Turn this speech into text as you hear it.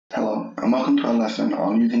and welcome to our lesson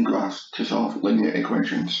on using graphs to solve linear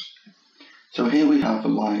equations. So here we have the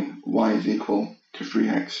line y is equal to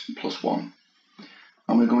 3x plus 1,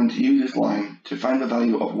 and we're going to use this line to find the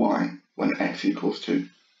value of y when x equals 2.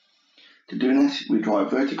 To do this, we draw a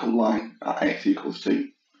vertical line at x equals 2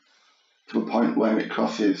 to a point where it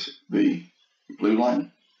crosses the blue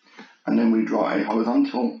line, and then we draw a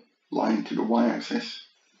horizontal line to the y-axis,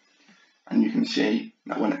 and you can see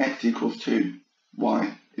that when x equals 2,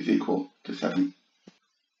 y is equal to 7.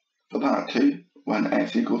 For part 2, when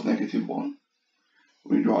x equals negative 1,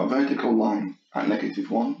 we draw a vertical line at negative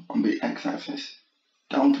 1 on the x-axis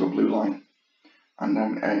down to a blue line, and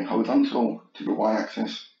then a horizontal to the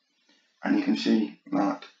y-axis, and you can see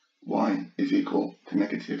that y is equal to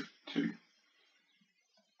negative 2.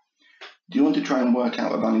 Do you want to try and work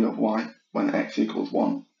out the value of y when x equals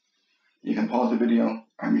 1? You can pause the video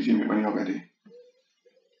and resume it when you're ready.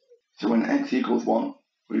 So when x equals 1,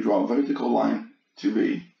 we draw a vertical line to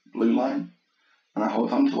the blue line and a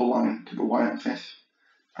horizontal line to the y-axis,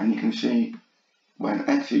 and you can see when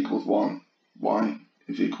x equals 1, y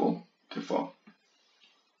is equal to 4.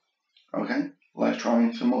 Okay, let's try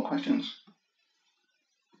some more questions.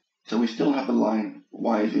 So we still have the line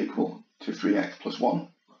y is equal to 3x plus 1,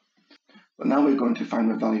 but now we're going to find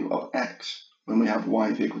the value of x when we have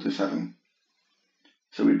y is equal to 7.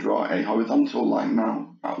 So we draw a horizontal line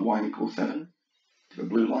now at y equals 7 to the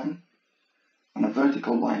blue line, and a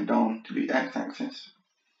vertical line down to the x-axis,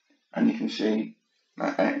 and you can see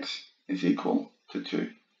that x is equal to 2.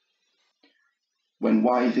 When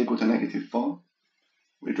y is equal to negative 4,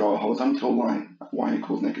 we draw a horizontal line at y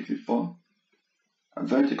equals negative 4, a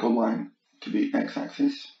vertical line to the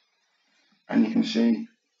x-axis, and you can see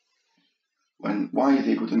when y is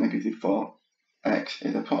equal to negative 4, x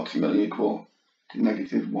is approximately equal to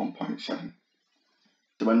negative 1.7.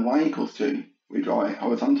 So when y equals 2, we draw a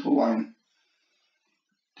horizontal line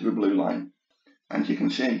to the blue line, and you can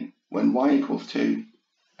see when y equals 2,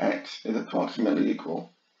 x is approximately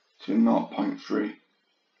equal to 0.3.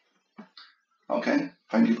 Okay,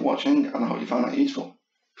 thank you for watching, and I hope you found that useful.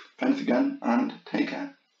 Thanks again, and take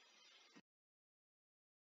care.